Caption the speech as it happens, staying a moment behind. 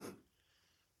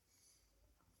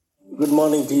Good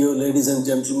morning to you, ladies and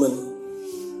gentlemen.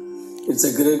 It's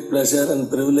a great pleasure and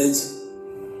privilege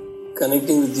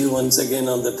connecting with you once again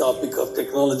on the topic of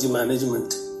technology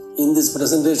management. In this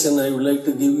presentation, I would like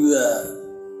to give you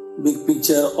a big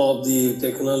picture of the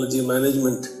technology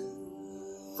management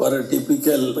for a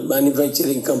typical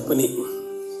manufacturing company.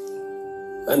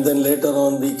 And then later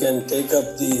on, we can take up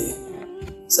the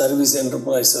service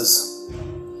enterprises.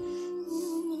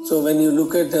 So when you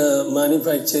look at a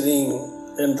manufacturing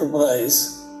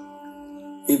enterprise,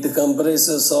 it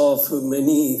comprises of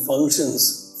many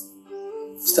functions,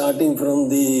 starting from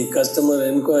the customer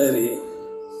inquiry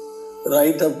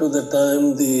right up to the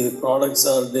time the products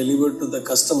are delivered to the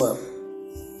customer.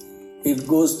 It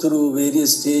goes through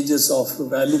various stages of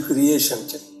value creation.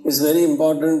 It's very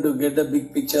important to get a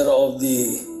big picture of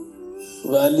the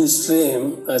value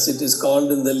stream, as it is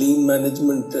called in the lean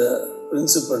management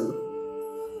principle.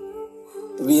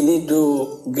 We need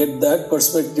to get that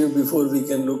perspective before we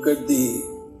can look at the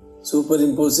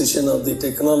superimposition of the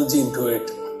technology into it.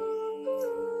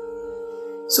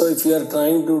 So if you are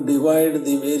trying to divide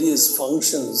the various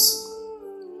functions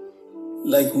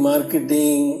like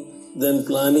marketing, then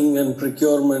planning and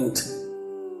procurement,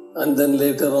 and then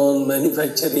later on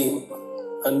manufacturing,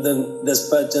 and then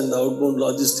dispatch and outbound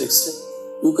logistics,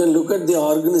 you can look at the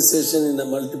organization in a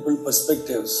multiple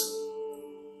perspectives.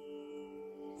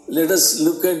 Let us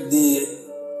look at the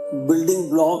building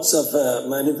blocks of a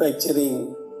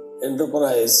manufacturing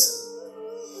enterprise.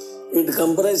 It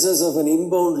comprises of an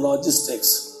inbound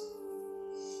logistics,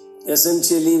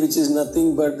 essentially, which is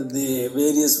nothing but the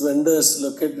various vendors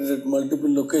located at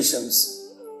multiple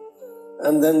locations,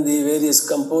 and then the various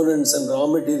components and raw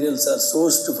materials are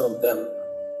sourced from them.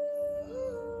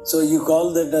 So you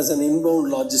call that as an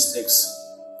inbound logistics.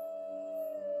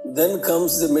 Then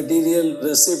comes the material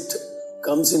receipt,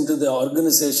 comes into the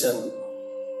organization.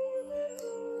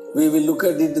 We will look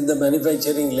at it in the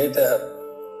manufacturing later.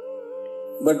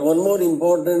 But one more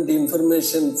important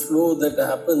information flow that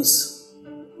happens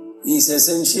is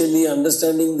essentially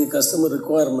understanding the customer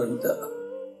requirement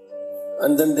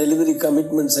and then delivery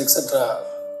commitments, etc.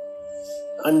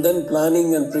 And then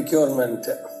planning and procurement.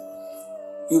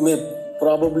 You may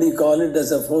probably call it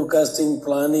as a forecasting,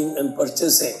 planning and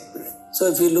purchasing. So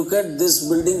if you look at this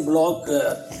building block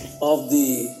of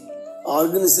the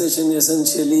organization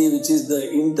essentially, which is the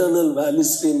internal value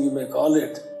stream, you may call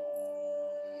it,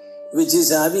 which is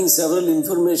having several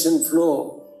information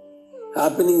flow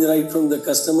happening right from the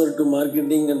customer to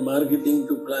marketing and marketing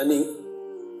to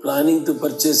planning to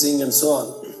purchasing and so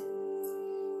on.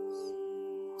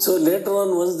 So later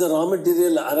on, once the raw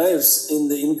material arrives in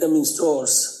the incoming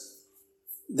stores,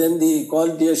 then the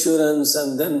quality assurance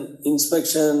and then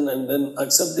inspection and then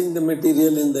accepting the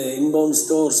material in the inbound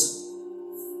stores,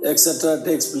 etc.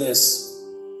 takes place.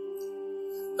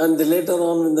 And later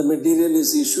on, when the material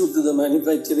is issued to the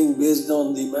manufacturing based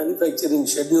on the manufacturing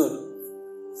schedule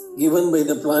given by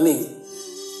the planning,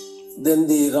 then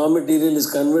the raw material is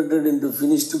converted into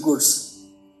finished goods.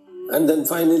 And then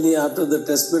finally, after the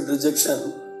test bed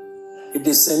rejection, it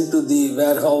is sent to the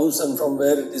warehouse and from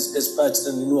where it is dispatched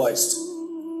and invoiced.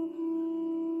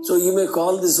 So you may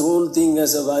call this whole thing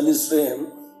as a value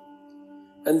stream.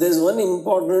 And there's one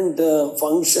important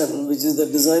function, which is the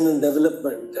design and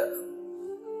development,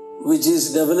 which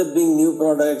is developing new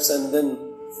products and then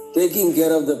taking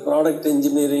care of the product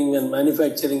engineering and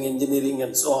manufacturing engineering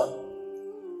and so on.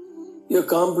 Your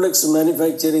complex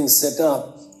manufacturing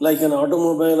setup, like an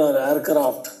automobile or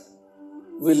aircraft,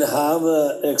 will have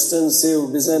an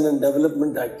extensive design and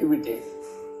development activity,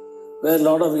 where a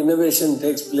lot of innovation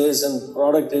takes place and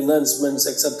product enhancements,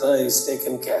 etc. is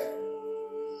taken care.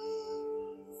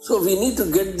 So we need to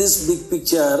get this big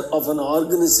picture of an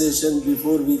organization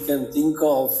before we can think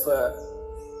of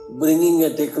bringing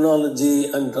a technology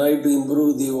and try to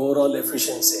improve the overall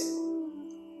efficiency.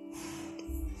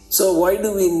 So why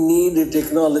do we need a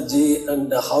technology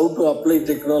and how to apply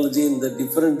technology in the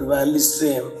different value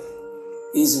stream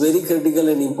is very critical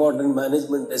and important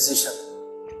management decision.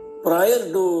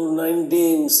 Prior to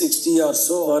 1960 or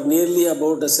so, or nearly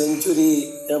about a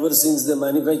century ever since the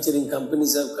manufacturing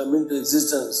companies have come into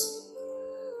existence,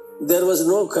 there was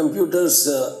no computers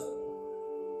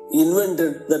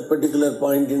invented at that particular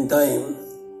point in time.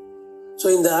 So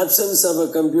in the absence of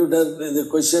a computer, the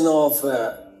question of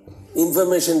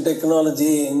information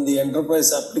technology in the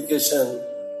enterprise application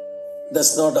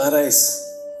does not arise.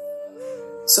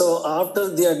 So after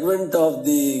the advent of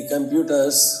the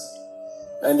computers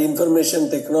and information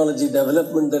technology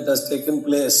development that has taken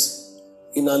place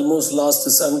in almost last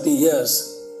 70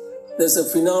 years, there's a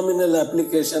phenomenal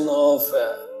application of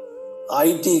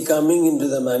IT coming into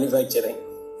the manufacturing.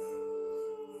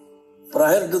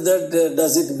 Prior to that,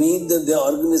 does it mean that the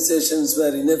organizations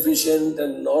were inefficient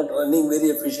and not running very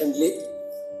efficiently?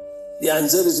 The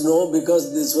answer is no,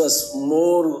 because this was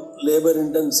more labor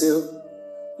intensive.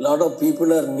 A lot of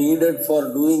people are needed for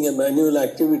doing manual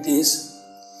activities,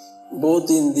 both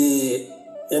in the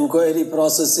inquiry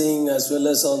processing as well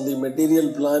as on the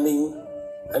material planning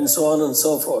and so on and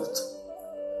so forth.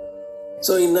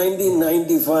 So in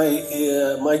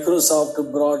 1995,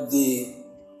 Microsoft brought the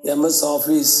MS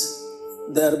Office.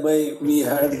 Thereby we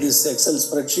had this Excel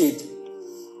spreadsheet,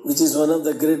 which is one of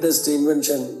the greatest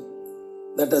inventions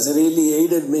that has really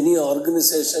aided many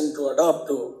organizations to adopt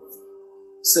to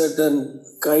certain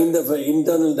kind of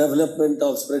internal development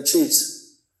of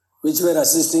spreadsheets, which were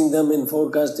assisting them in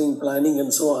forecasting, planning,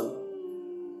 and so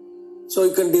on. So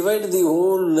you can divide the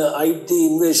whole IT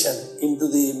invasion into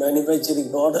the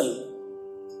manufacturing model.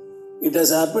 It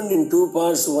has happened in two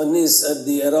parts. One is at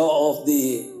the era of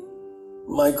the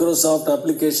Microsoft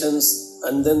applications,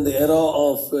 and then the era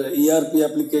of ERP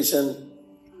application,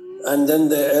 and then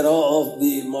the era of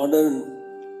the modern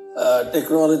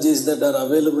technologies that are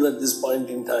available at this point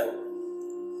in time.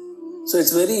 So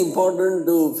it's very important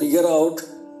to figure out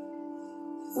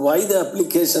why the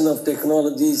application of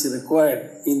technology is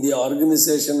required in the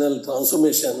organizational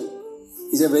transformation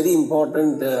is a very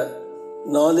important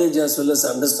knowledge as well as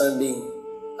understanding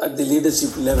at the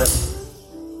leadership level.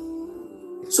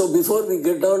 So before we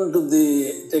get on to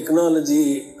the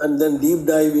technology and then deep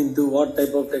dive into what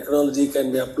type of technology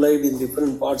can be applied in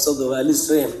different parts of the value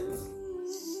stream,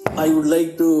 I would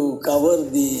like to cover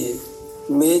the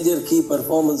major key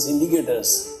performance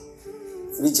indicators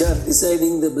which are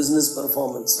deciding the business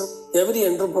performance. Every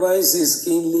enterprise is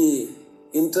keenly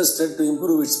interested to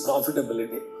improve its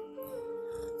profitability.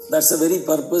 That's the very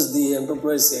purpose the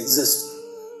enterprise exists.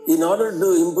 In order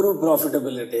to improve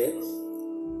profitability,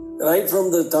 right from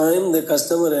the time the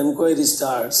customer inquiry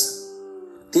starts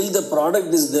till the product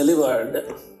is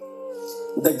delivered,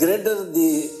 the greater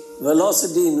the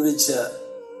velocity in which,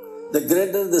 the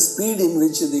greater the speed in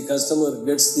which the customer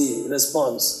gets the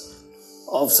response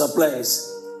of supplies,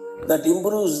 that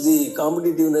improves the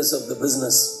competitiveness of the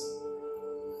business.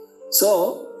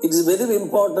 So it is very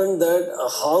important that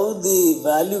how the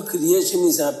value creation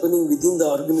is happening within the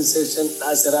organization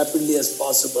as rapidly as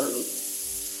possible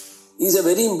is a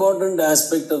very important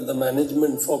aspect of the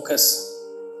management focus.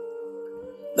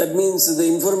 That means the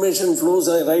information flows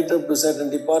right up to certain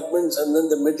departments, and then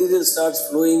the material starts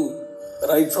flowing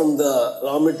right from the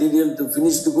raw material to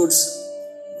finished goods,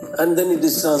 and then it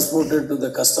is transported to the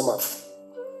customer.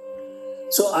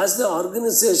 So as the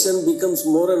organization becomes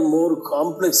more and more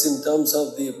complex in terms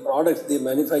of the product they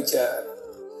manufacture,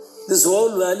 this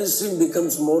whole value stream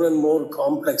becomes more and more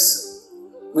complex,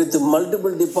 with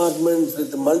multiple departments,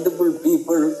 with multiple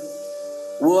people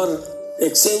who are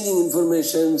exchanging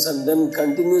information and then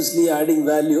continuously adding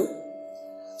value.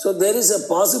 So there is a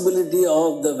possibility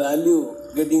of the value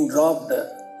getting dropped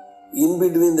in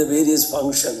between the various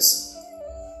functions.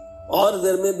 Or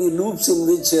there may be loops in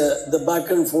which the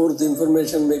back and forth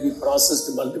information may be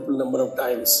processed multiple number of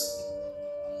times.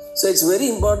 So it's very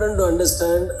important to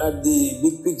understand at the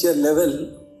big picture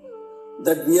level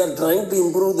that we are trying to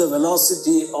improve the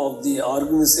velocity of the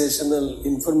organizational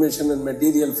information and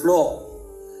material flow,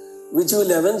 which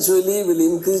will eventually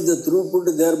increase the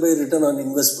throughput, thereby return on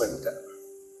investment.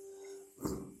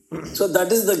 So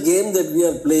that is the game that we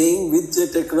are playing with the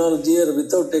technology or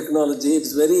without technology.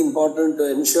 It's very important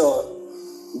to ensure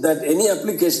that any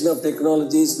application of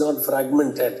technology is not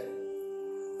fragmented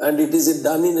and it is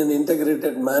done in an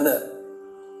integrated manner.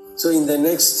 So in the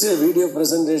next video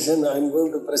presentation, I am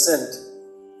going to present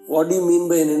what do you mean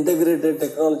by an integrated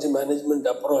technology management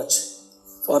approach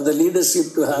for the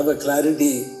leadership to have a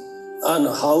clarity on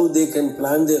how they can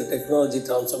plan their technology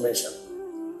transformation.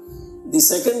 The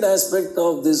second aspect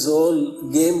of this whole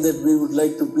game that we would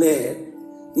like to play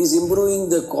is improving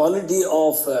the quality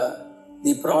of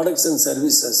the products and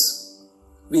services.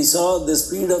 We saw the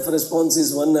speed of response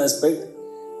is one aspect.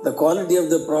 The quality of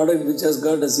the product, which has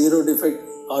got a zero defect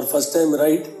or first time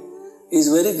right, is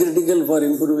very critical for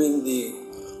improving the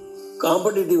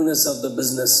competitiveness of the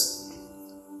business.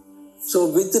 So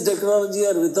with the technology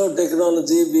or without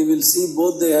technology, we will see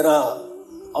both the era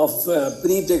of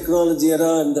pre-technology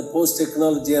era and the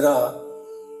post-technology era,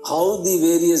 how the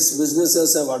various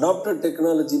businesses have adopted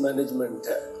technology management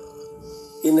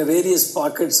in various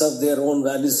pockets of their own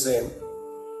value stream,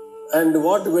 and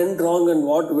what went wrong and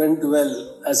what went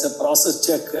well as a process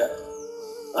check.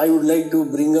 I would like to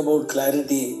bring about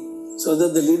clarity so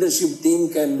that the leadership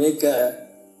team can make a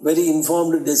very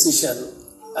informed decision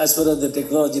as far as the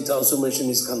technology transformation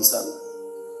is concerned.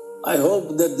 I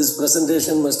hope that this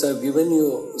presentation must have given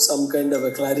you some kind of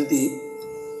a clarity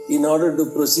in order to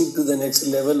proceed to the next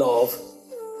level of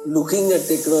looking at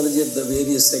technology at the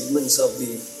various segments of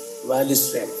the value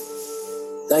stream.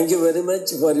 Thank you very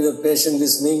much for your patient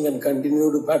listening and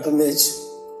continued patronage,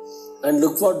 and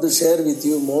look forward to share with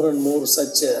you more and more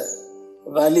such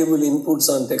valuable inputs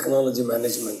on technology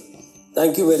management.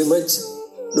 Thank you very much.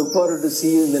 Look forward to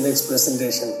see you in the next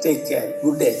presentation. Take care.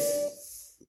 Good day.